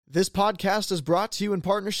This podcast is brought to you in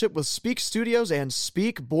partnership with Speak Studios and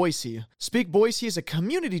Speak Boise. Speak Boise is a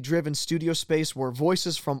community-driven studio space where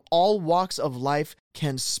voices from all walks of life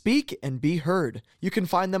can speak and be heard. You can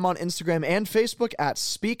find them on Instagram and Facebook at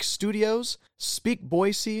Speak Studios, Speak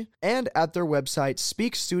Boise, and at their website,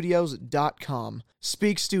 speakstudios.com.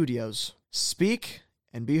 Speak Studios. Speak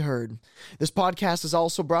and be heard. This podcast is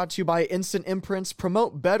also brought to you by Instant Imprints.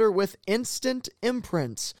 Promote better with Instant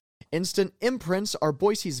Imprints. Instant Imprints are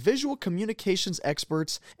Boise's visual communications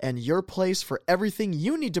experts and your place for everything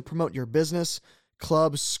you need to promote your business,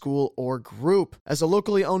 club, school, or group. As a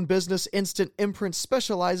locally owned business, Instant Imprints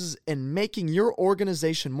specializes in making your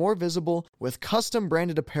organization more visible with custom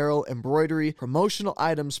branded apparel, embroidery, promotional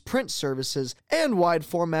items, print services, and wide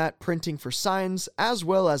format printing for signs, as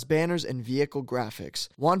well as banners and vehicle graphics.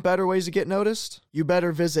 Want better ways to get noticed? You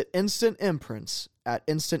better visit Instant Imprints at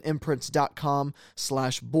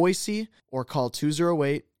instantimprints.com/Boise or call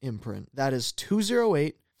 208-IMPRINT. That is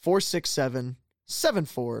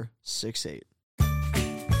 208-467-7468.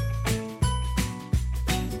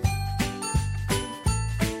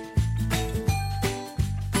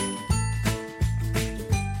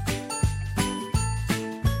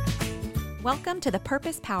 Welcome to the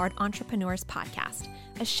Purpose-Powered Entrepreneurs Podcast,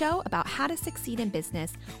 a show about how to succeed in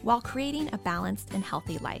business while creating a balanced and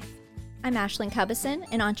healthy life. I'm Ashlynn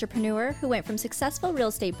an entrepreneur who went from successful real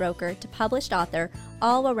estate broker to published author,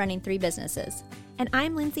 all while running 3 businesses. And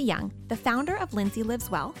I'm Lindsay Young, the founder of Lindsay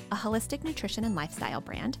Lives Well, a holistic nutrition and lifestyle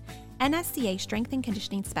brand, NSCA strength and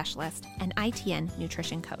conditioning specialist, and ITN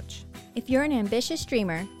nutrition coach. If you're an ambitious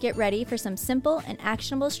dreamer, get ready for some simple and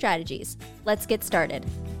actionable strategies. Let's get started.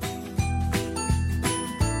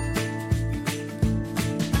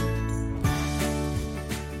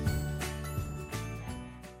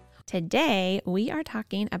 Today, we are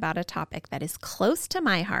talking about a topic that is close to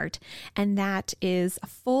my heart, and that is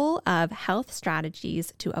full of health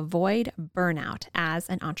strategies to avoid burnout as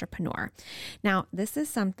an entrepreneur. Now, this is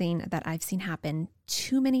something that I've seen happen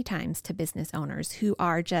too many times to business owners who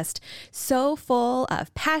are just so full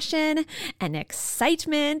of passion and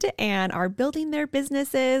excitement and are building their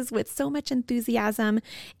businesses with so much enthusiasm.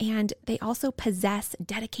 And they also possess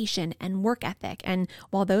dedication and work ethic. And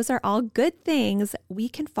while those are all good things, we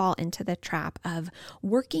can fall into the trap of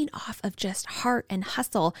working off of just heart and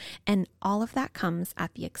hustle. And all of that comes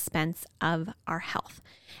at the expense of our health.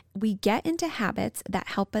 We get into habits that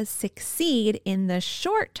help us succeed in the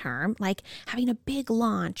short term, like having a big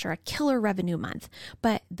launch or a killer revenue month,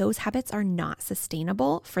 but those habits are not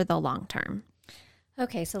sustainable for the long term.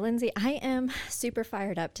 Okay, so Lindsay, I am super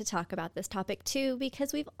fired up to talk about this topic too,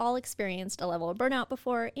 because we've all experienced a level of burnout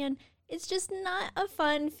before, and it's just not a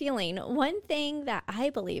fun feeling. One thing that I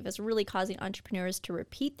believe is really causing entrepreneurs to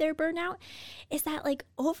repeat their burnout is that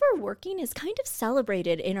overworking is kind of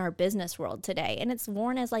celebrated in our business world today, and it's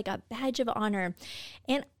worn as like a badge of honor.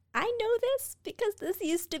 And I know this because this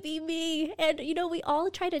used to be me. And, we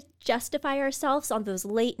all try to justify ourselves on those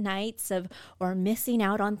late nights or missing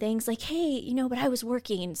out on things like, hey, but I was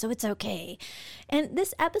working, so it's okay. And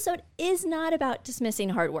this episode is not about dismissing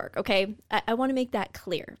hard work, okay? I want to make that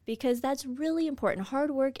clear because that's really important.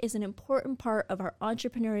 Hard work is an important part of our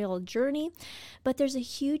entrepreneurial journey, but there's a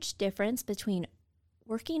huge difference between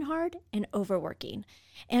working hard and overworking.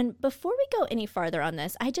 And before we go any farther on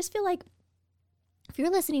this, I just feel like if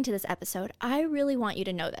you're listening to this episode, I really want you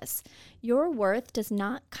to know this. Your worth does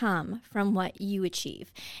not come from what you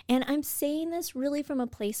achieve. And I'm saying this really from a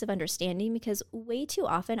place of understanding because way too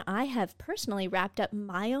often I have personally wrapped up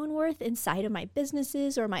my own worth inside of my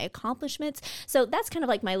businesses or my accomplishments. So that's kind of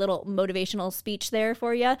like my little motivational speech there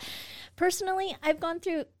for you. Personally, I've gone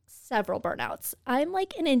through several burnouts. I'm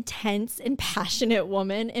like an intense and passionate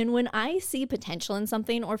woman, and when I see potential in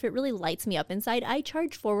something or if it really lights me up inside, I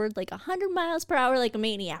charge forward like 100 miles per hour like a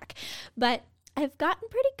maniac. But I've gotten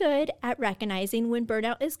pretty good at recognizing when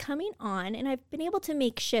burnout is coming on, and I've been able to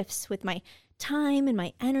make shifts with my time and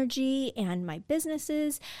my energy and my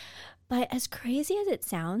businesses. But as crazy as it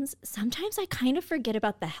sounds, sometimes I kind of forget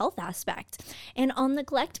about the health aspect and I'll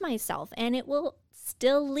neglect myself, and it will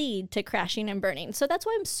still lead to crashing and burning. So that's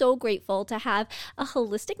why I'm so grateful to have a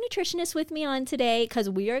holistic nutritionist with me on today, because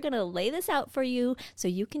we are going to lay this out for you so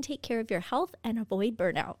you can take care of your health and avoid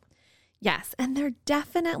burnout. Yes, and there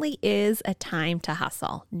definitely is a time to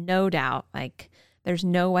hustle, no doubt. There's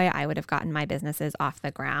no way I would have gotten my businesses off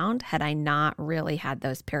the ground had I not really had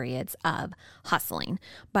those periods of hustling.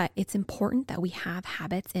 But it's important that we have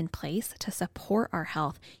habits in place to support our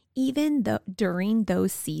health, even during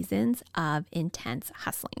those seasons of intense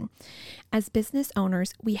hustling. As business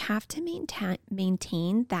owners, we have to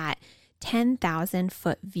maintain that 10,000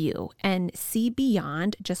 foot view and see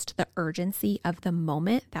beyond just the urgency of the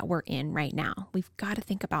moment that we're in right now. We've got to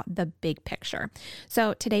think about the big picture.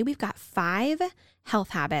 So today we've got 5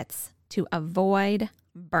 health habits to avoid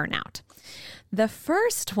burnout. The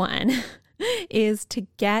first one is to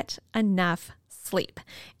get enough sleep.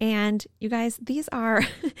 And you guys, these are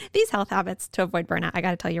these health habits to avoid burnout. I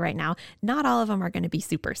got to tell you right now, not all of them are going to be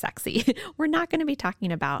super sexy. We're not going to be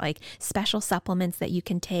talking about like special supplements that you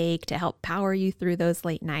can take to help power you through those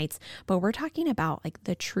late nights, but we're talking about like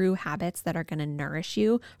the true habits that are going to nourish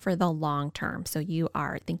you for the long term. So you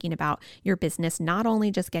are thinking about your business, not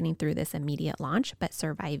only just getting through this immediate launch, but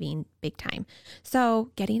surviving big time. So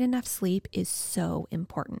getting enough sleep is so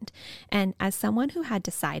important. And as someone who had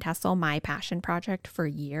to side hustle my passion project for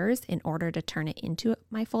years in order to turn it into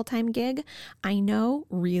my full-time gig, I know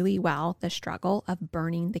really well the struggle of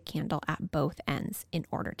burning the candle at both ends in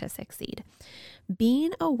order to succeed.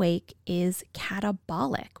 Being awake is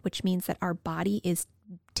catabolic, which means that our body is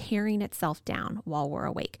tearing itself down while we're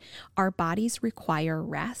awake. Our bodies require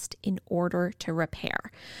rest in order to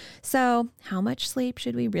repair. So how much sleep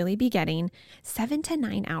should we really be getting? 7 to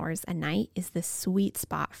 9 hours a night is the sweet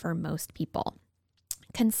spot for most people.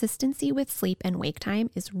 Consistency with sleep and wake time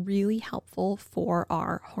is really helpful for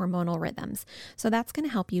our hormonal rhythms. So that's going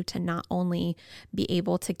to help you to not only be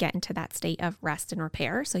able to get into that state of rest and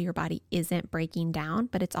repair so your body isn't breaking down,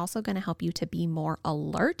 but it's also going to help you to be more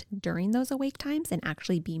alert during those awake times and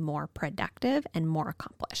actually be more productive and more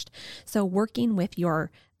accomplished. So working with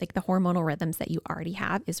your like the hormonal rhythms that you already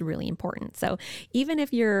have is really important. So even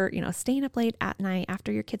if you're, staying up late at night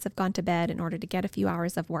after your kids have gone to bed in order to get a few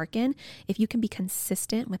hours of work in, if you can be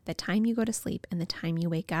consistent with the time you go to sleep and the time you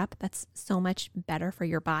wake up, that's so much better for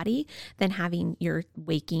your body than having your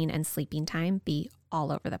waking and sleeping time be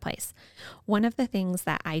all over the place. One of the things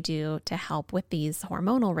that I do to help with these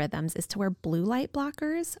hormonal rhythms is to wear blue light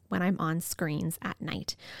blockers when I'm on screens at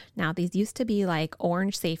night. Now, these used to be like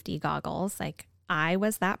orange safety goggles, like I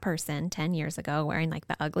was that person 10 years ago wearing like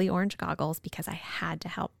the ugly orange goggles because I had to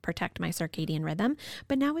help protect my circadian rhythm.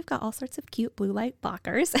 But now we've got all sorts of cute blue light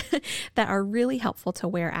blockers that are really helpful to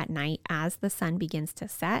wear at night as the sun begins to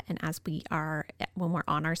set. And when we're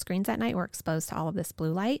on our screens at night, we're exposed to all of this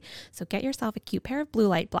blue light. So get yourself a cute pair of blue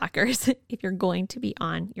light blockers if you're going to be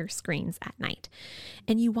on your screens at night.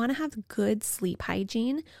 And you want to have good sleep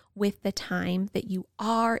hygiene with the time that you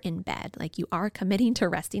are in bed, like you are committing to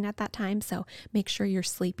resting at that time. So make sure you're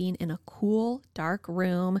sleeping in a cool, dark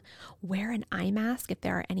room. Wear an eye mask if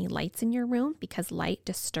there are any lights in your room, because light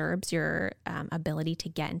disturbs your ability to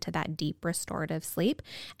get into that deep restorative sleep.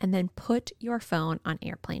 And then put your phone on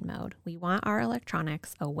airplane mode. We want our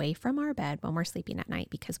electronics away from our bed when we're sleeping at night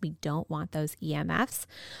because we don't want those EMFs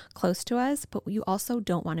close to us, but you also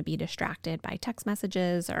don't want to be distracted by text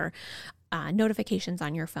messages or notifications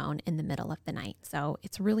on your phone in the middle of the night. So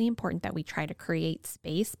it's really important that we try to create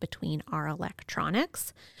space between our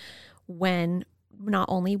electronics not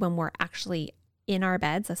only when we're actually in our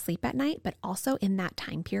beds asleep at night, but also in that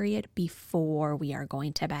time period before we are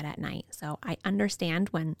going to bed at night. So I understand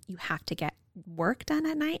when you have to get work done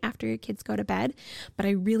at night after your kids go to bed, but I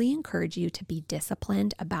really encourage you to be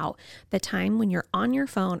disciplined about the time when you're on your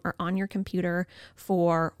phone or on your computer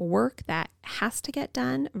for work that has to get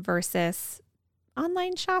done versus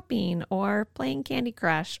online shopping or playing Candy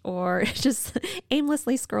Crush or just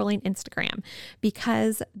aimlessly scrolling Instagram,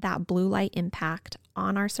 because that blue light impact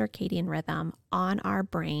on our circadian rhythm, on our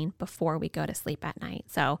brain before we go to sleep at night.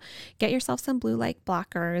 So get yourself some blue light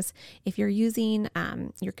blockers. If you're using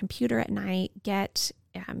your computer at night,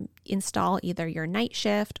 install either your Night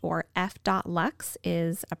Shift or F.Lux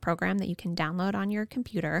is a program that you can download on your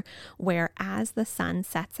computer where as the sun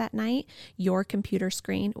sets at night, your computer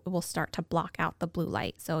screen will start to block out the blue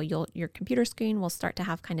light. So your computer screen will start to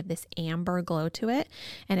have kind of this amber glow to it.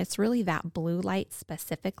 And it's really that blue light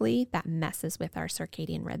specifically that messes with our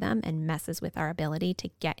circadian rhythm and messes with our ability to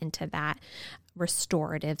get into that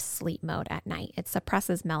restorative sleep mode at night. It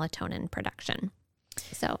suppresses melatonin production.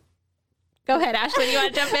 So go ahead, Ashley. You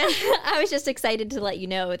want to jump in? I was just excited to let you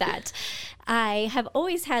know that I have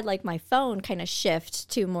always had like my phone kind of shift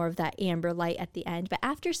to more of that amber light at the end. But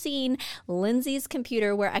after seeing Lindsay's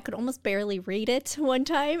computer where I could almost barely read it one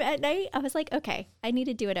time at night, I was like, okay, I need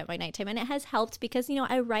to do it at my nighttime. And it has helped because,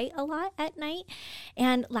 I write a lot at night.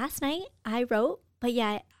 And last night I wrote But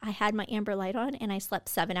yet I had my amber light on and I slept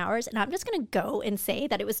 7 hours. And I'm just going to go and say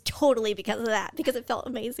that it was totally because of that, because it felt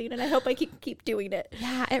amazing. And I hope I can keep doing it.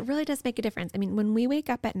 Yeah, it really does make a difference. I mean, when we wake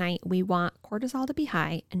up at night, we want cortisol to be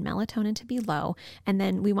high and melatonin to be low. And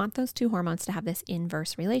then we want those two hormones to have this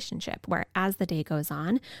inverse relationship where as the day goes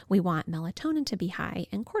on, we want melatonin to be high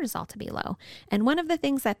and cortisol to be low. And one of the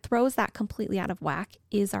things that throws that completely out of whack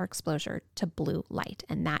is our exposure to blue light.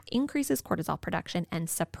 And that increases cortisol production and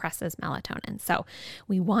suppresses melatonin. So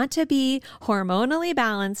we want to be hormonally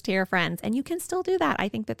balanced here, friends, and you can still do that. I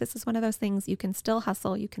think that this is one of those things you can still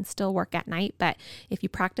hustle, you can still work at night, but if you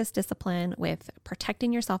practice discipline with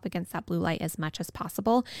protecting yourself against that blue light as much as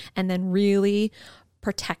possible, and then really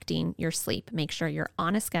protecting your sleep, make sure you're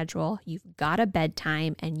on a schedule, you've got a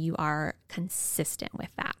bedtime, and you are consistent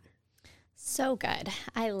with that. So good.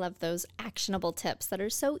 I love those actionable tips that are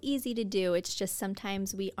so easy to do. It's just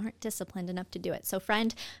sometimes we aren't disciplined enough to do it. So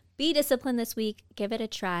friend, be disciplined this week, give it a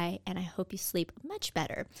try, and I hope you sleep much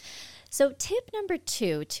better. So tip number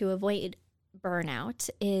 2 to avoid burnout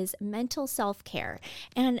is mental self-care.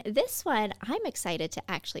 And this one I'm excited to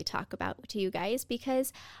actually talk about to you guys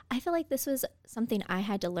because I feel like this was something I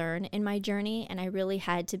had to learn in my journey and I really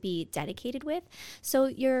had to be dedicated with. So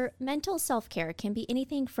your mental self-care can be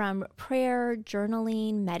anything from prayer,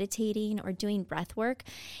 journaling, meditating, or doing breath work.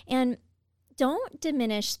 And don't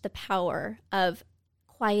diminish the power of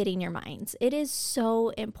quieting your minds. It is so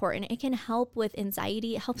important. It can help with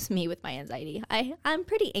anxiety. It helps me with my anxiety. I'm a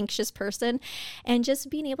pretty anxious person, and just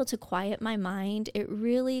being able to quiet my mind, it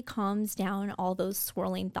really calms down all those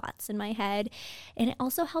swirling thoughts in my head, and it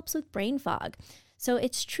also helps with brain fog. So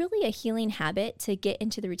it's truly a healing habit to get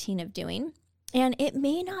into the routine of doing. And it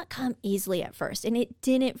may not come easily at first, and it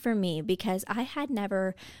didn't for me because I had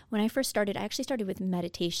never, when I first started, I actually started with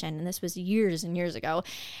meditation, and this was years and years ago,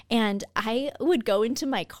 and I would go into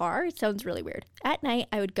my car. It sounds really weird. At night,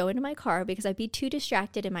 I would go into my car because I'd be too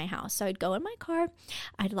distracted in my house. So I'd go in my car,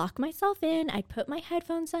 I'd lock myself in, I'd put my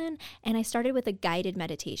headphones on, and I started with a guided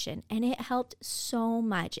meditation, and it helped so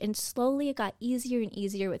much, and slowly it got easier and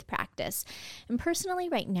easier with practice. And personally,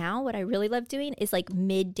 right now, what I really love doing is like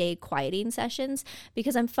midday quieting sessions,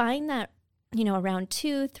 because I'm finding that, you know, around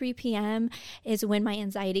 2-3 p.m. is when my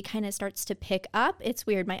anxiety kind of starts to pick up. It's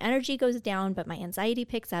weird. My energy goes down, but my anxiety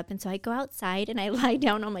picks up. And so I go outside and I lie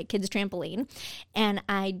down on my kids' trampoline and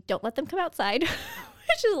I don't let them come outside,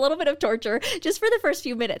 which is a little bit of torture just for the first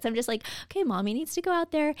few minutes. I'm just like, okay, mommy needs to go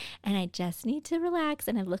out there and I just need to relax.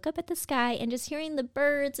 And I look up at the sky and just hearing the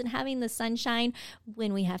birds and having the sunshine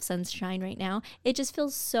when we have sunshine right now. It just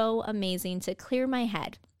feels so amazing to clear my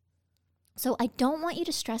head. So I don't want you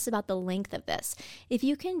to stress about the length of this. If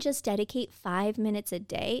you can just dedicate 5 minutes a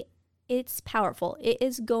day, it's powerful. It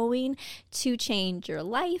is going to change your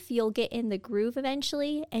life. You'll get in the groove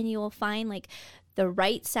eventually, and you will find like the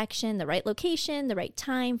right section, the right location, the right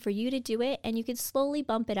time for you to do it. And you can slowly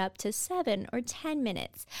bump it up to 7 or 10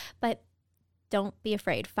 minutes. But don't be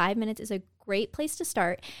afraid. 5 minutes is a great place to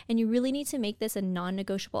start, and you really need to make this a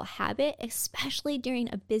non-negotiable habit, especially during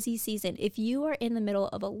a busy season. If you are in the middle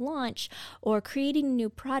of a launch or creating a new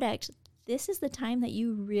product, this is the time that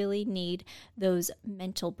you really need those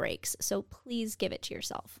mental breaks. So please give it to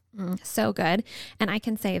yourself. So good. And I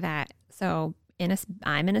can say that, so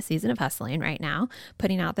I'm in a season of hustling right now,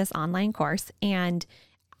 putting out this online course, and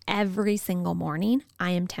every single morning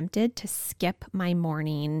I am tempted to skip my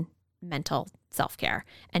morning mental self-care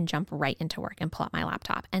and jump right into work and pull out my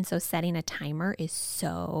laptop. And so setting a timer is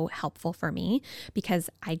so helpful for me because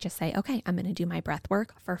I just say, okay, I'm going to do my breath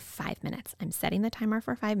work for 5 minutes. I'm setting the timer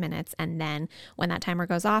for 5 minutes. And then when that timer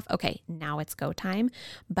goes off, okay, now it's go time.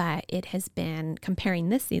 But it has been, comparing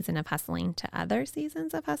this season of hustling to other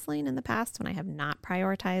seasons of hustling in the past when I have not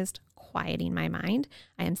prioritized quieting my mind,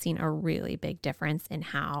 I am seeing a really big difference in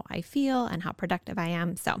how I feel and how productive I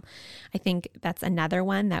am. So I think that's another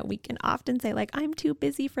one that we can often say, like, I'm too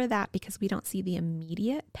busy for that because we don't see the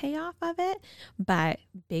immediate payoff of it. But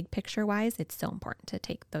big picture wise, it's so important to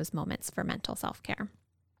take those moments for mental self-care.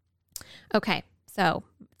 Okay, so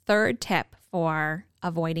third tip for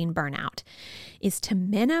avoiding burnout is to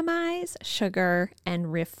minimize sugar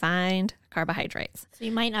and refined carbohydrates. So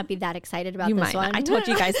you might not be that excited about this one. I told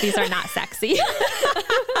you guys these are not sexy.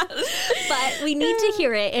 But we need to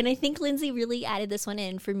hear it. And I think Lindsay really added this one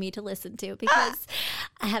in for me to listen to because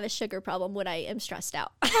I have a sugar problem when I am stressed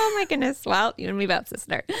out. Oh my goodness. Well, you and me both,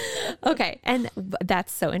 sister. Okay. And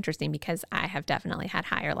that's so interesting because I have definitely had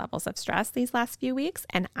higher levels of stress these last few weeks.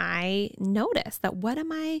 And I noticed that what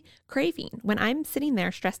am I craving? When I'm sitting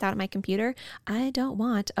there stressed out at my computer, I don't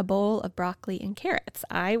want a bowl of broccoli and carrots.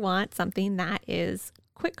 I want something that is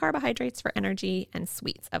quick carbohydrates for energy and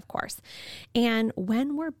sweets, of course. And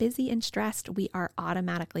when we're busy and stressed, we are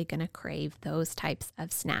automatically going to crave those types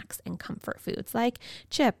of snacks and comfort foods like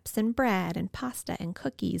chips and bread and pasta and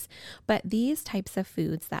cookies. But these types of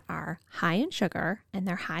foods that are high in sugar and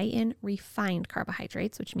they're high in refined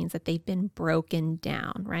carbohydrates, which means that they've been broken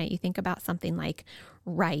down, right? You think about something like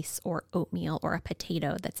rice or oatmeal or a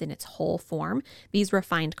potato that's in its whole form. These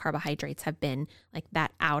refined carbohydrates have been like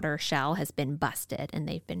that outer shell has been busted and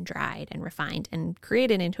they've been dried and refined and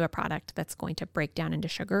created into a product that's going to break down into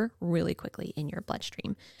sugar really quickly in your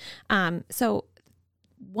bloodstream. So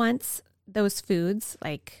once those foods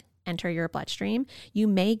like enter your bloodstream, you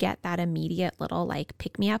may get that immediate little like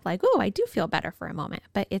pick me up, like, oh, I do feel better for a moment,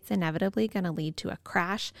 but it's inevitably going to lead to a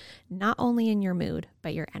crash, not only in your mood,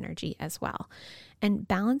 but your energy as well. And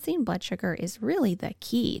balancing blood sugar is really the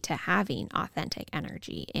key to having authentic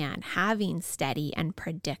energy and having steady and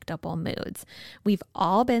predictable moods. We've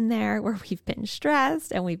all been there where we've been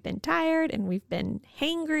stressed and we've been tired and we've been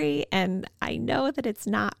hangry. And I know that it's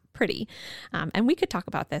not pretty. And we could talk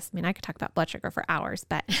about this. I mean, I could talk about blood sugar for hours,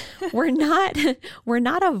 but we're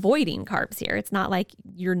not avoiding carbs here. It's not like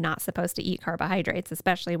you're not supposed to eat carbohydrates,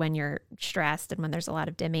 especially when you're stressed and when there's a lot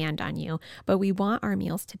of demand on you. But we want our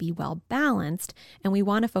meals to be well balanced, and we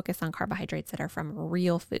want to focus on carbohydrates that are from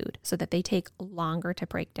real food so that they take longer to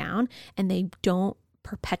break down and they don't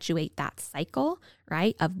perpetuate that cycle,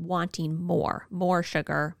 right? Of wanting more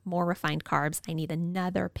sugar, more refined carbs. I need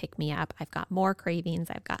another pick me up. I've got more cravings.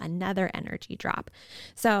 I've got another energy drop.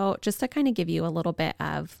 So just to kind of give you a little bit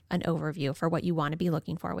of an overview for what you want to be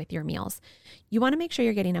looking for with your meals, you want to make sure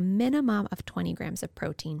you're getting a minimum of 20 grams of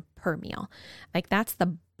protein per meal. Like that's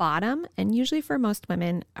the bottom. And usually for most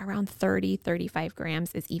women, around 35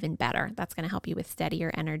 grams is even better. That's going to help you with steadier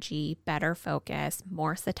energy, better focus,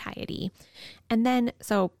 more satiety. And then,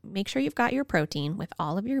 so make sure you've got your protein with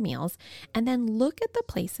all of your meals, and then look at the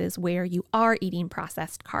places where you are eating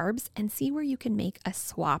processed carbs and see where you can make a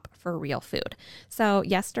swap for real food. So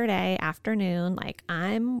yesterday afternoon, like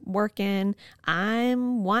I'm working,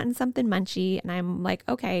 I'm wanting something munchy, and I'm like,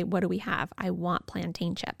 okay, what do we have? I want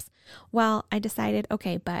plantain chips. Well, I decided,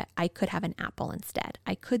 okay, but I could have an apple instead.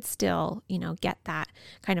 I could still, get that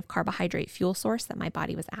kind of carbohydrate fuel source that my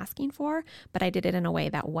body was asking for, but I did it in a way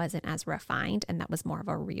that wasn't as refined and that was more of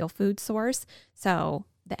a real food source. So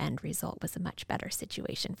the end result was a much better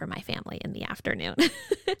situation for my family in the afternoon.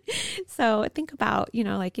 So think about,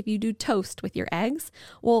 like if you do toast with your eggs,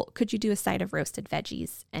 well, could you do a side of roasted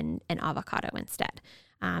veggies and an avocado instead?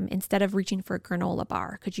 Instead of reaching for a granola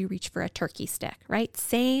bar, could you reach for a turkey stick, right?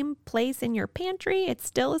 Same place in your pantry. It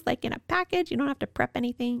still is like in a package. You don't have to prep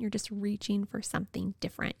anything. You're just reaching for something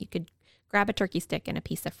different. You could grab a turkey stick and a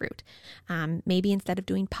piece of fruit. Maybe instead of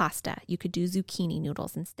doing pasta, you could do zucchini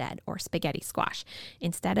noodles instead, or spaghetti squash.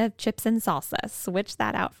 Instead of chips and salsa, switch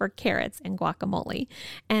that out for carrots and guacamole.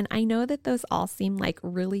 And I know that those all seem like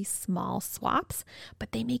really small swaps,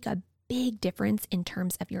 but they make a big difference in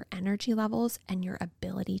terms of your energy levels and your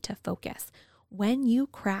ability to focus. When you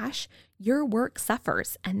crash, your work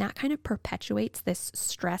suffers, and that kind of perpetuates this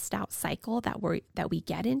stressed out cycle that we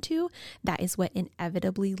get into. That is what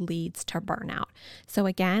inevitably leads to burnout. So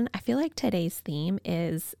again, I feel like today's theme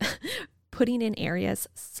is putting in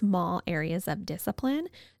small areas of discipline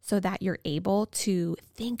so that you're able to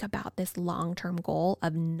think about this long-term goal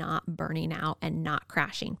of not burning out and not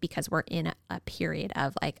crashing, because we're in a period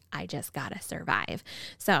of like, I just gotta survive.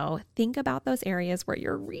 So think about those areas where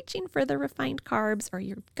you're reaching for the refined carbs or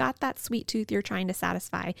you've got that sweet tooth you're trying to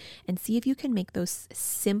satisfy, and see if you can make those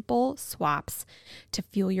simple swaps to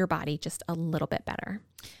fuel your body just a little bit better.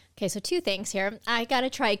 Okay, so two things here. I got to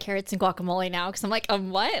try carrots and guacamole now because I'm like,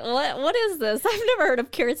 what is this? I've never heard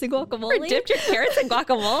of carrots and guacamole. Ever dipped your carrots in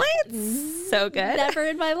guacamole? It's so good. Never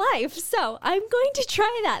in my life. So I'm going to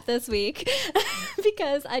try that this week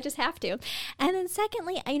because I just have to. And then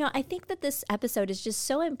secondly, I think that this episode is just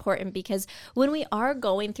so important because when we are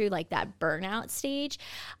going through like that burnout stage,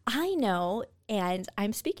 I know, and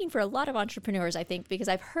I'm speaking for a lot of entrepreneurs, I think, because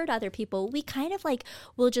I've heard other people, we kind of like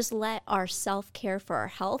will just let our self-care for our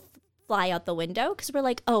health fly out the window because we're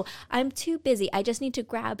like, oh, I'm too busy. I just need to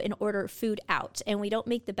grab and order food out. And we don't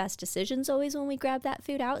make the best decisions always when we grab that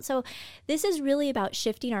food out. So this is really about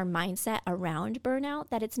shifting our mindset around burnout,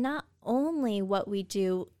 that it's not only what we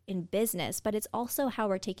do in business, but it's also how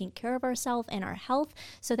we're taking care of ourselves and our health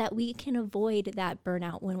so that we can avoid that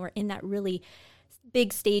burnout when we're in that really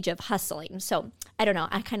big stage of hustling. So I don't know.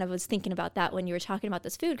 I kind of was thinking about that when you were talking about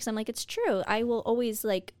this food because I'm like, it's true. I will always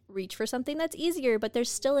like reach for something that's easier, but there's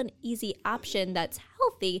still an easy option that's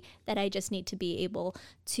healthy that I just need to be able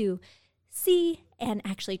to see, and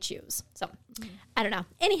actually choose. So I don't know.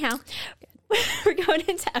 Anyhow, we're going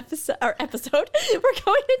into episode. We're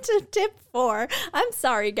going into tip 4. I'm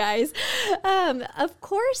sorry, guys. Of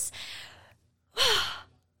course,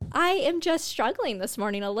 I am just struggling this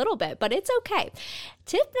morning a little bit, but it's okay.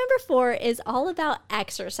 Tip number 4 is all about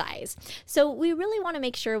exercise. So we really want to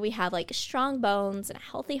make sure we have like strong bones and a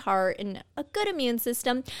healthy heart and a good immune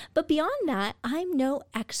system. But beyond that, I'm no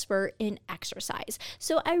expert in exercise.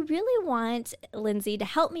 So I really want Lindsay to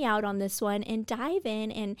help me out on this one and dive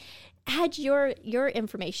in and add your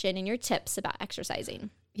information and your tips about exercising.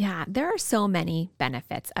 Yeah, there are so many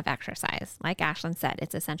benefits of exercise. Like Ashlynn said,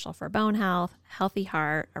 it's essential for bone health, healthy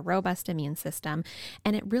heart, a robust immune system,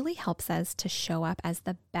 and it really helps us to show up as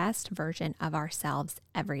the best version of ourselves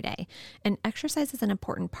every day. And exercise is an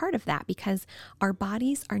important part of that because our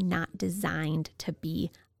bodies are not designed to be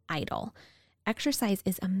idle. Exercise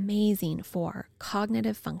is amazing for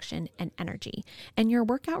cognitive function and energy. And your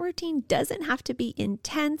workout routine doesn't have to be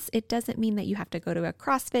intense. It doesn't mean that you have to go to a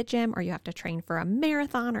CrossFit gym or you have to train for a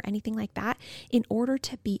marathon or anything like that in order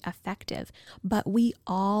to be effective. But we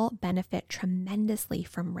all benefit tremendously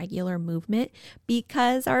from regular movement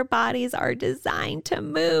because our bodies are designed to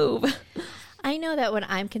move. I know that when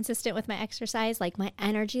I'm consistent with my exercise, like my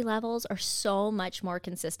energy levels are so much more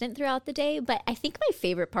consistent throughout the day. But I think my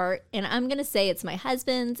favorite part, and I'm going to say it's my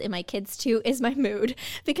husband's and my kids too, is my mood,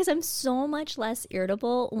 because I'm so much less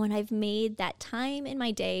irritable when I've made that time in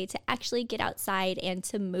my day to actually get outside and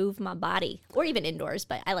to move my body, or even indoors.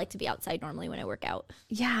 But I like to be outside normally when I work out.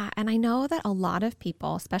 Yeah. And I know that a lot of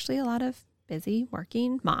people, especially a lot of busy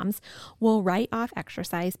working moms, will write off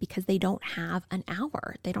exercise because they don't have an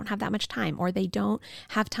hour. They don't have that much time, or they don't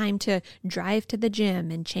have time to drive to the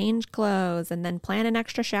gym and change clothes and then plan an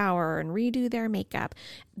extra shower and redo their makeup.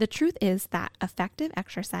 The truth is that effective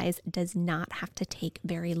exercise does not have to take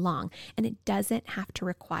very long, and it doesn't have to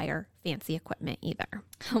require fancy equipment either.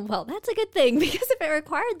 Well, that's a good thing, because if it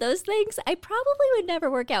required those things, I probably would never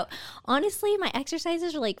work out. Honestly, my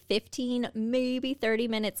exercises are like 15, maybe 30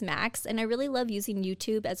 minutes max, and I really love using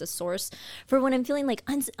YouTube as a source for when I'm feeling like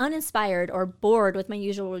uninspired or bored with my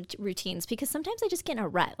usual routines, because sometimes I just get in a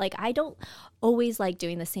rut. Like, I don't always like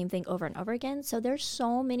doing the same thing over and over again. So there's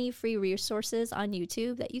so many free resources on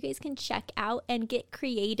YouTube that you guys can check out and get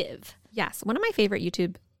creative. Yes, one of my favorite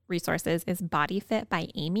YouTube resources is Body Fit by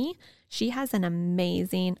Amy. She has an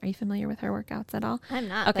amazing, are you familiar with her workouts at all? I'm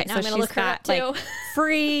not, okay, but now so I'm going to look her up too. Like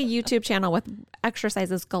free YouTube channel with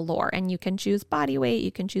exercises galore, and you can choose body weight,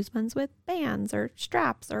 you can choose ones with bands or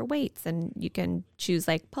straps or weights, and you can choose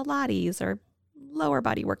like Pilates or lower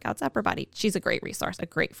body workouts, upper body. She's a great resource, a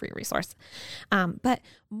great free resource. But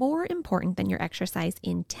more important than your exercise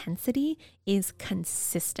intensity is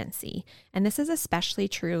consistency. And this is especially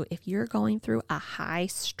true if you're going through a high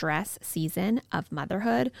stress season of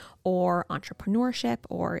motherhood or entrepreneurship,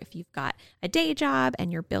 or if you've got a day job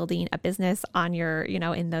and you're building a business on your,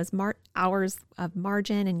 in those hours of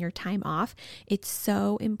margin and your time off. It's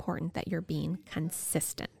so important that you're being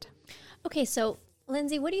consistent. Okay, so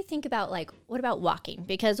Lindsay, what do you think about what about walking?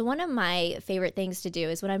 Because one of my favorite things to do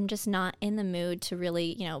is when I'm just not in the mood to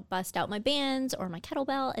really, bust out my bands or my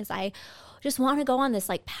kettlebell, is I just want to go on this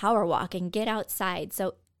power walk and get outside.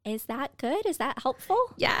 So is that good? Is that helpful?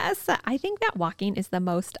 Yes, I think that walking is the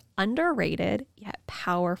most underrated yet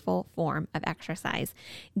powerful form of exercise.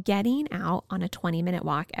 Getting out on a 20-minute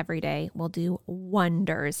walk every day will do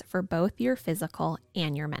wonders for both your physical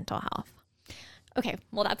and your mental health. Okay,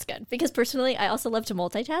 well, that's good, because personally, I also love to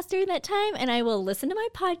multitask during that time, and I will listen to my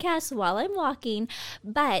podcast while I'm walking.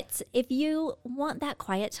 But if you want that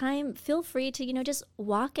quiet time, feel free to, just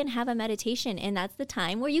walk and have a meditation, and that's the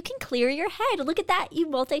time where you can clear your head. Look at that. You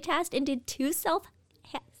multitasked and did 2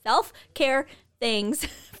 self-care things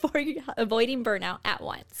for avoiding burnout at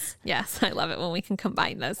once. Yes, I love it when we can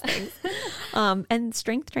combine those things. And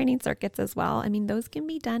strength training circuits as well. I mean, those can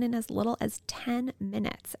be done in as little as 10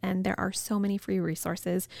 minutes. And there are so many free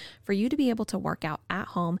resources for you to be able to work out at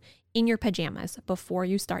home in your pajamas before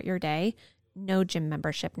you start your day. No gym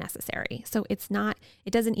membership necessary. So it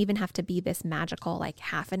doesn't even have to be this magical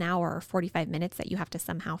half an hour or 45 minutes that you have to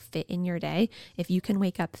somehow fit in your day. If you can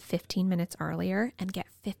wake up 15 minutes earlier and get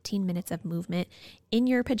 15 minutes of movement in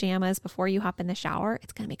your pajamas before you hop in the shower,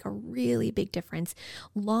 it's going to make a really big difference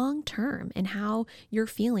long term in how you're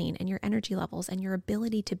feeling and your energy levels and your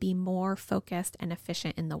ability to be more focused and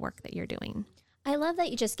efficient in the work that you're doing. I love that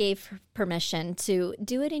you just gave permission to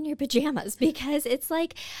do it in your pajamas, because it's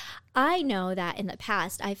like, I know that in the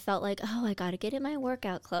past I felt like, oh, I got to get in my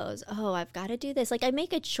workout clothes. Oh, I've got to do this. Like, I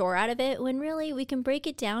make a chore out of it, when really we can break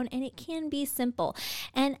it down and it can be simple.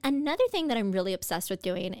 And another thing that I'm really obsessed with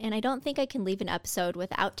doing, and I don't think I can leave an episode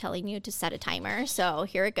without telling you to set a timer, so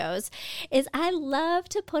here it goes, is I love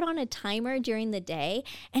to put on a timer during the day.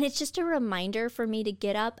 And it's just a reminder for me to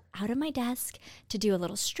get up out of my desk, to do a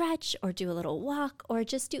little stretch or do a little walk, or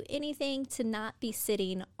just do anything to not be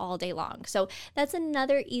sitting all day long. So that's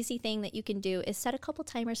another easy thing that you can do, is set a couple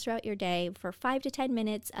timers throughout your day for 5 to 10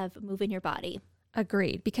 minutes of moving your body.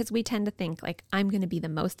 Agreed, because we tend to think like, I'm going to be the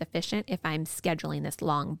most efficient if I'm scheduling this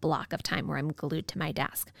long block of time where I'm glued to my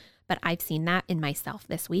desk. But I've seen that in myself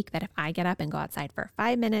this week, that if I get up and go outside for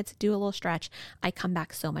 5 minutes, do a little stretch, I come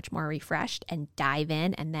back so much more refreshed and dive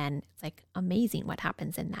in. And then it's like amazing what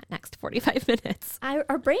happens in that next 45 minutes.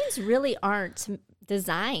 Our brains really aren't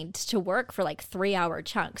designed to work for like 3-hour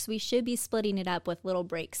chunks. We should be splitting it up with little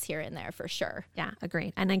breaks here and there for sure. Yeah,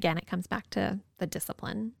 agreed. And again, it comes back to the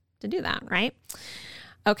discipline to do that, right?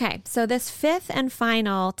 Okay, so this fifth and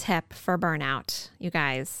final tip for burnout, you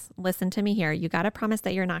guys, listen to me here. You got to promise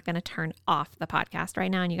that you're not going to turn off the podcast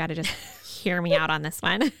right now, and you got to just hear me out on this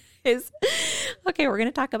one. Okay, we're going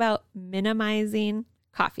to talk about minimizing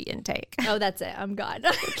coffee intake. Oh, that's it. I'm gone.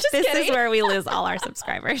 This is where we lose all our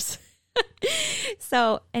subscribers.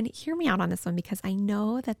 So, and hear me out on this one, because I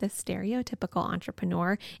know that the stereotypical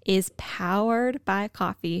entrepreneur is powered by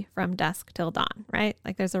coffee from dusk till dawn, right?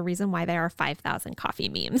 Like, there's a reason why there are 5,000 coffee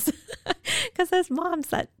memes, because as moms,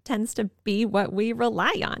 that tends to be what we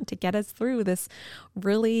rely on to get us through this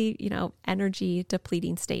really, energy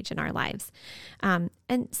depleting stage in our lives.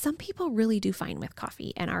 And some people really do fine with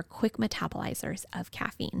coffee and are quick metabolizers of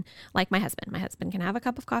caffeine. Like my husband. My husband can have a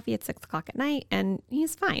cup of coffee at 6 o'clock at night and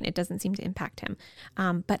he's fine. It doesn't seem to impact him.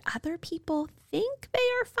 But other people think they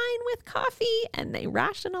are fine with coffee and they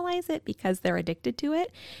rationalize it because they're addicted to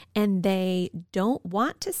it. And they don't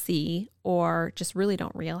want to see, or just really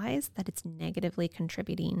don't realize, that it's negatively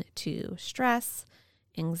contributing to stress,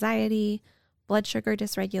 anxiety, blood sugar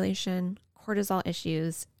dysregulation, cortisol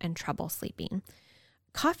issues, and trouble sleeping.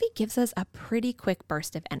 Coffee gives us a pretty quick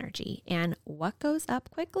burst of energy, and what goes up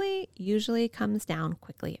quickly usually comes down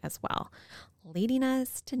quickly as well, leading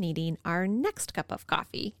us to needing our next cup of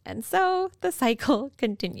coffee. And so the cycle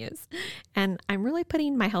continues. And I'm really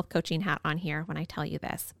putting my health coaching hat on here when I tell you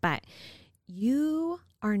this, but you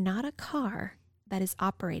are not a car that is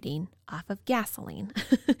operating off of gasoline,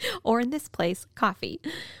 or in this place, coffee.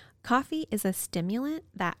 Coffee is a stimulant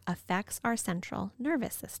that affects our central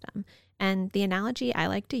nervous system. And the analogy I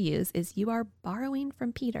like to use is you are borrowing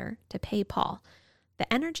from Peter to pay Paul.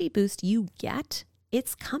 The energy boost you get,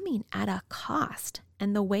 it's coming at a cost.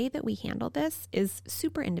 And the way that we handle this is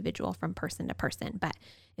super individual from person to person. But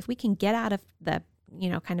if we can get out of the,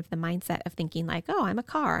 kind of the mindset of thinking like, oh, I'm a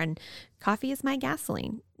car and coffee is my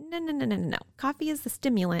gasoline. No. Coffee is the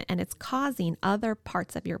stimulant, and it's causing other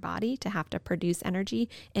parts of your body to have to produce energy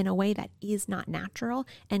in a way that is not natural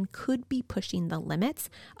and could be pushing the limits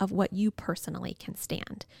of what you personally can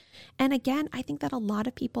stand. And again, I think that a lot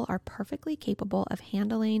of people are perfectly capable of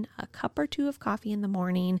handling a cup or two of coffee in the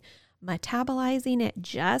morning, metabolizing it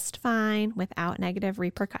just fine without negative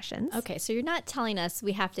repercussions. Okay, so you're not telling us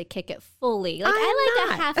we have to kick it fully. Like, I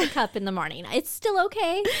like a half a cup in the morning. It's still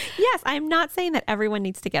okay. Yes, I'm not saying that everyone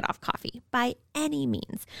needs to get off coffee by any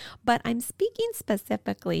means, but I'm speaking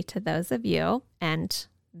specifically to those of you, and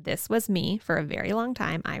this was me for a very long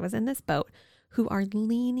time. I was in this boat, who are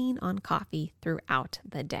leaning on coffee throughout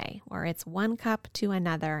the day, where it's one cup to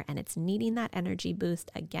another and it's needing that energy boost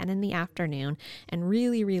again in the afternoon, and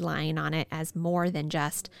really relying on it as more than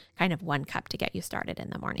just kind of one cup to get you started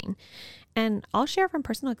in the morning. And I'll share from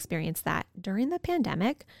personal experience that during the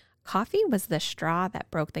pandemic, coffee was the straw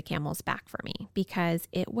that broke the camel's back for me, because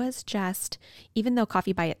it was just, even though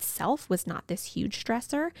coffee by itself was not this huge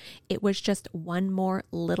stressor, it was just one more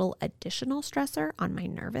little additional stressor on my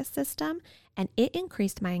nervous system. And it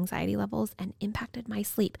increased my anxiety levels and impacted my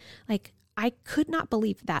sleep. Like, I could not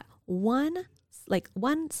believe that one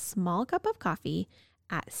small cup of coffee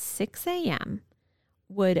at 6 a.m.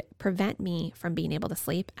 would prevent me from being able to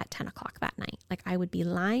sleep at 10 o'clock that night. Like, I would be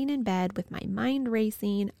lying in bed with my mind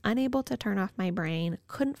racing, unable to turn off my brain,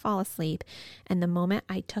 couldn't fall asleep. And the moment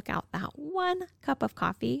I took out that one cup of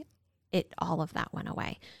coffee, all of that went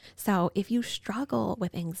away. So if you struggle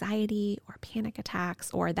with anxiety or panic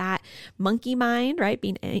attacks, or that monkey mind, right,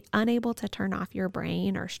 being unable to turn off your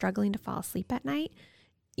brain or struggling to fall asleep at night,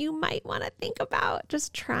 you might want to think about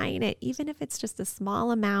just trying it, even if it's just a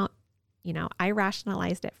small amount I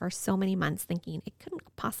rationalized it for so many months thinking it couldn't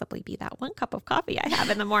possibly be that 1 cup of coffee I have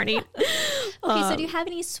in the morning. Okay, so do you have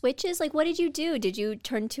any switches? Like, what did you do? Did you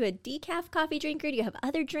turn to a decaf coffee drinker? Do you have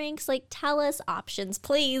other drinks? Like, tell us options,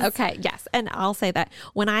 please. Okay, yes. And I'll say that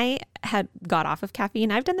when I had got off of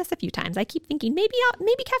caffeine, I've done this a few times. I keep thinking maybe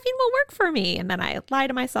caffeine will work for me. And then I lie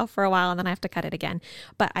to myself for a while and then I have to cut it again.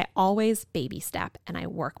 But I always baby step and I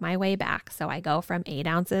work my way back. So I go from 8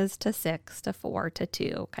 ounces to 6 to 4 to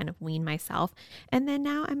 2, kind of wean myself. And then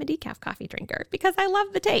now I'm a decaf coffee drinker because I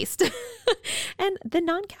love the taste. And the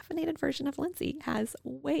non-caffeinated version of Lindsay has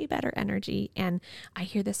way better energy. And I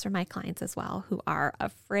hear this from my clients as well, who are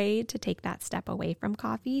afraid to take that step away from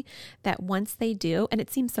coffee, that once they do, and it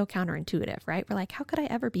seems so counterintuitive, right? We're like, how could I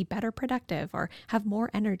ever be better productive or have more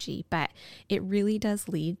energy? But it really does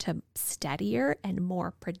lead to steadier and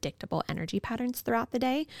more predictable energy patterns throughout the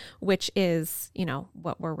day, which is,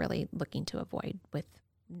 what we're really looking to avoid with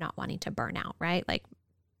not wanting to burn out, right? Like,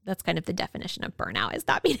 that's kind of the definition of burnout, is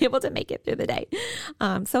not being able to make it through the day.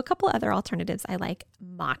 So a couple other alternatives I like.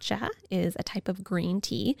 Matcha is a type of green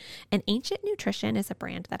tea, and Ancient Nutrition is a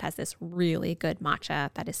brand that has this really good matcha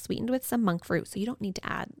that is sweetened with some monk fruit. So you don't need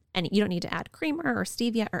to add creamer or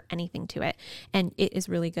stevia or anything to it. And it is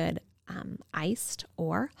really good iced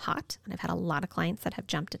or hot. And I've had a lot of clients that have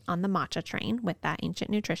jumped on the matcha train with that Ancient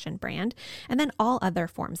Nutrition brand. And then all other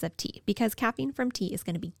forms of tea, because caffeine from tea is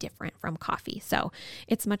going to be different from coffee. So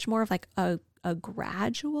it's much more of like a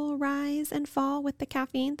gradual rise and fall with the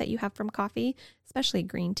caffeine that you have from coffee, especially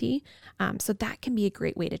green tea. So that can be a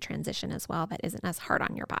great way to transition as well. That isn't as hard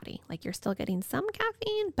on your body. Like, you're still getting some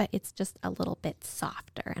caffeine, but it's just a little bit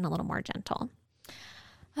softer and a little more gentle.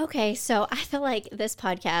 Okay, so I feel like this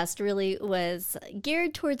podcast really was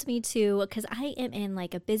geared towards me too, because I am in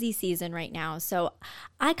like a busy season right now. So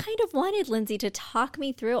I kind of wanted Lindsay to talk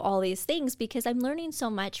me through all these things because I'm learning so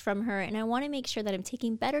much from her and I want to make sure that I'm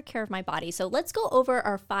taking better care of my body. So let's go over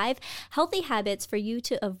our 5 healthy habits for you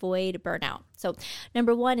to avoid burnout. So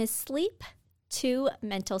number 1 is sleep, 2,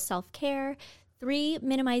 mental self-care, 3,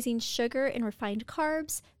 minimizing sugar and refined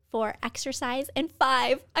carbs, 4, exercise, and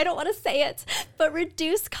 5, I don't want to say it, but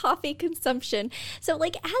reduce coffee consumption. So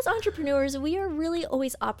like, as entrepreneurs, we are really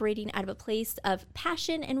always operating out of a place of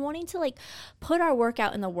passion and wanting to like put our work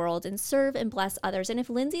out in the world and serve and bless others. And if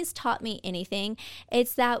Lindsay's taught me anything,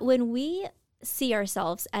 it's that when we see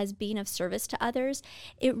ourselves as being of service to others,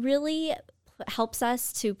 it really helps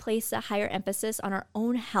us to place a higher emphasis on our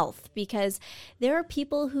own health, because there are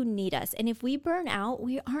people who need us. And if we burn out,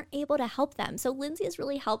 we aren't able to help them. So Lindsay has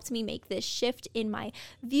really helped me make this shift in my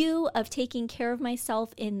view of taking care of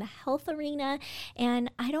myself in the health arena.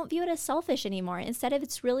 And I don't view it as selfish anymore. Instead of,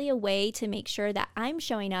 it's really a way to make sure that I'm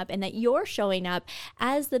showing up and that you're showing up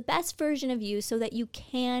as the best version of you so that you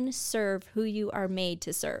can serve who you are made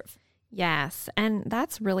to serve. Yes. And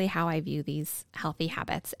that's really how I view these healthy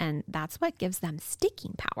habits. And that's what gives them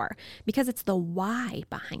sticking power, because it's the why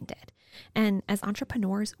behind it. And as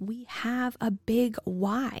entrepreneurs, we have a big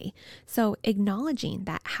why. So acknowledging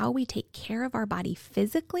that how we take care of our body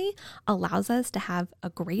physically allows us to have a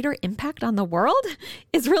greater impact on the world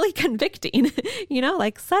is really convicting.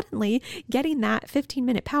 Like suddenly getting that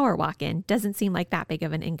 15-minute power walk in doesn't seem like that big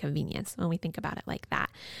of an inconvenience when we think about it like that.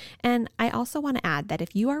 And I also want to add that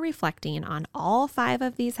if you are reflecting on all 5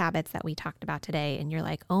 of these habits that we talked about today, and you're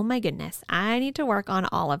like, oh my goodness, I need to work on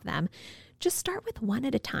all of them, just start with 1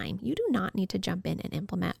 at a time. You do not need to jump in and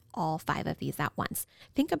implement all 5 of these at once.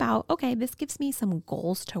 Think about, okay, this gives me some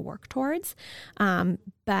goals to work towards.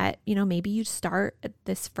 But maybe you start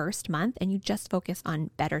this first month and you just focus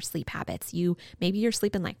on better sleep habits. Maybe you're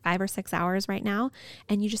sleeping like 5 or 6 hours right now,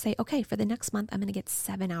 and you just say, okay, for the next month, I'm going to get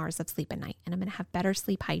 7 hours of sleep at night, and I'm going to have better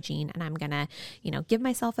sleep hygiene, and I'm going to, give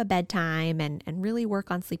myself a bedtime and really work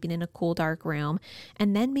on sleeping in a cool, dark room.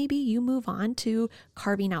 And then maybe you move on to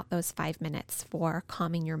carving out those 5 minutes for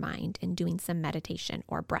calming your mind and doing some meditation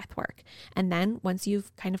or breath work. And then once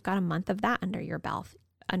you've kind of got a month of that under your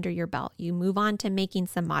belt, you move on to making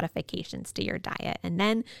some modifications to your diet. And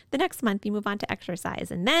then the next month you move on to exercise.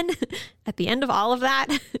 And then at the end of all of that,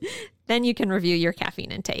 then you can review your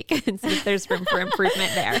caffeine intake and see if there's room for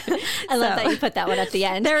improvement there. I love that you put that one at the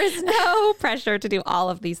end. There is no pressure to do all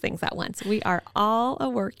of these things at once. We are all a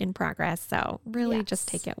work in progress. So really just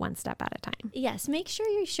take it 1 step at a time. Yes. Make sure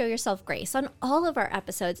you show yourself grace on all of our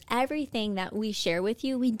episodes. Everything that we share with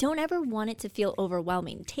you, we don't ever want it to feel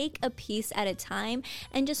overwhelming. Take a piece at a time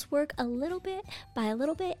and just work a little bit by a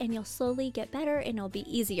little bit, and you'll slowly get better and it'll be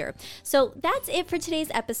easier. So that's it for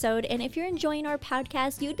today's episode. And if you're enjoying our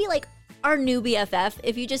podcast, you'd be like, our new BFF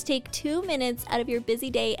if you just take 2 minutes out of your busy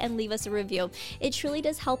day and leave us a review. It truly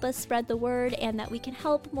does help us spread the word and that we can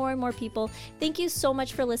help more and more people. Thank you so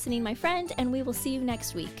much for listening, my friend, and we will see you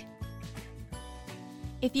next week.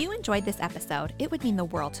 If you enjoyed this episode, it would mean the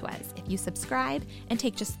world to us if you subscribe and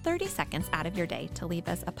take just 30 seconds out of your day to leave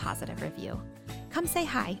us a positive review. Come say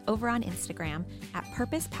hi over on Instagram at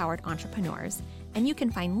Purpose Powered Entrepreneurs, and you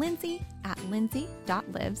can find Lindsay at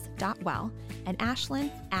lindsay.lives.well and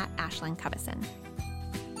Ashlynn at Ashlynn Covison.